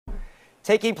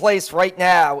Taking place right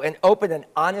now, an open and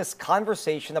honest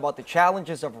conversation about the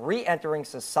challenges of re-entering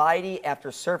society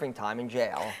after serving time in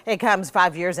jail. It comes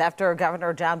 5 years after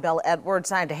Governor John Bel Edwards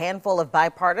signed a handful of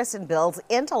bipartisan bills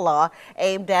into law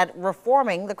aimed at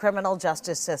reforming the criminal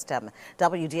justice system.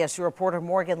 WDSU reporter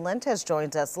Morgan Lentes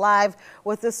joins us live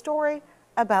with the story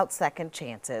about second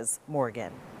chances.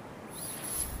 Morgan.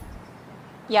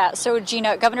 Yeah, so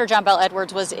Gina, Governor John Bel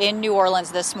Edwards was in New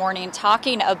Orleans this morning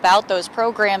talking about those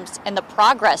programs and the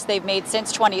progress they've made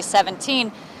since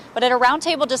 2017. But at a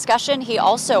roundtable discussion, he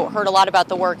also heard a lot about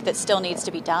the work that still needs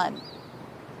to be done.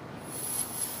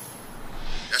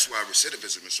 That's why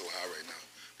recidivism is so high right now,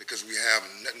 because we have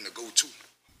nothing to go to.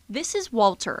 This is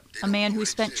Walter, a man who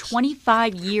spent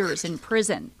 25 years in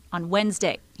prison. On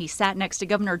Wednesday, he sat next to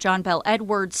Governor John Bel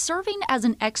Edwards, serving as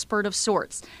an expert of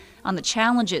sorts on the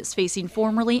challenges facing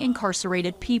formerly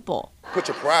incarcerated people. Put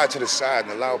your pride to the side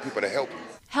and allow people to help you.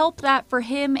 Help that for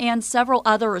him and several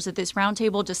others at this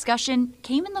roundtable discussion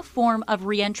came in the form of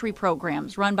reentry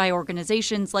programs run by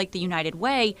organizations like the United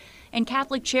Way and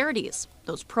Catholic Charities.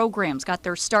 Those programs got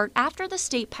their start after the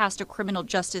state passed a criminal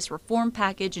justice reform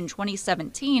package in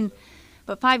 2017.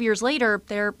 But 5 years later,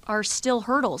 there are still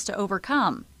hurdles to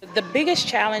overcome. The biggest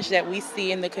challenge that we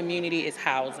see in the community is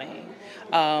housing.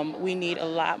 We need a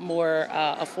lot more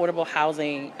affordable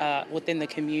housing within the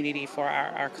community for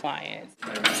our clients.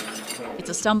 It's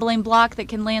a stumbling block that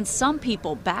can land some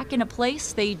people back in a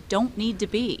place they don't need to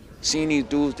be. Seeing these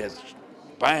dudes that's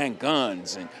buying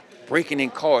guns and breaking in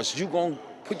cars, you're going to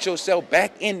put yourself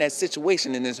back in that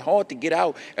situation, and it's hard to get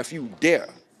out if you dare.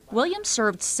 Williams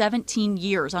served 17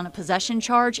 years on a possession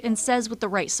charge and says with the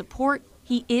right support,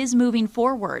 he is moving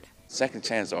forward. Second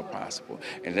chances are possible.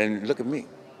 And then look at me.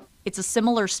 It's a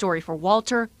similar story for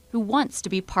Walter, who wants to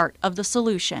be part of the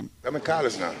solution. I'm in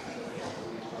college now.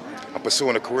 I'm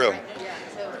pursuing a career,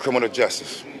 criminal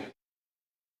justice.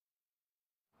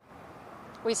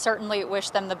 We certainly wish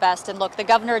them the best. And look, the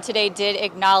governor today did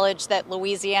acknowledge that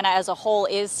Louisiana as a whole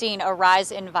is seeing a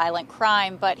rise in violent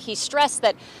crime, but he stressed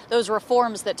that those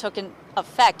reforms that took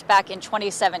effect back in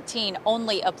 2017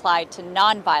 only applied to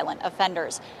nonviolent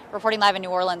offenders. Reporting live in New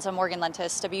Orleans, I'm Morgan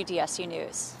Lentes, WDSU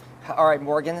News. All right,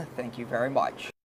 Morgan, thank you very much.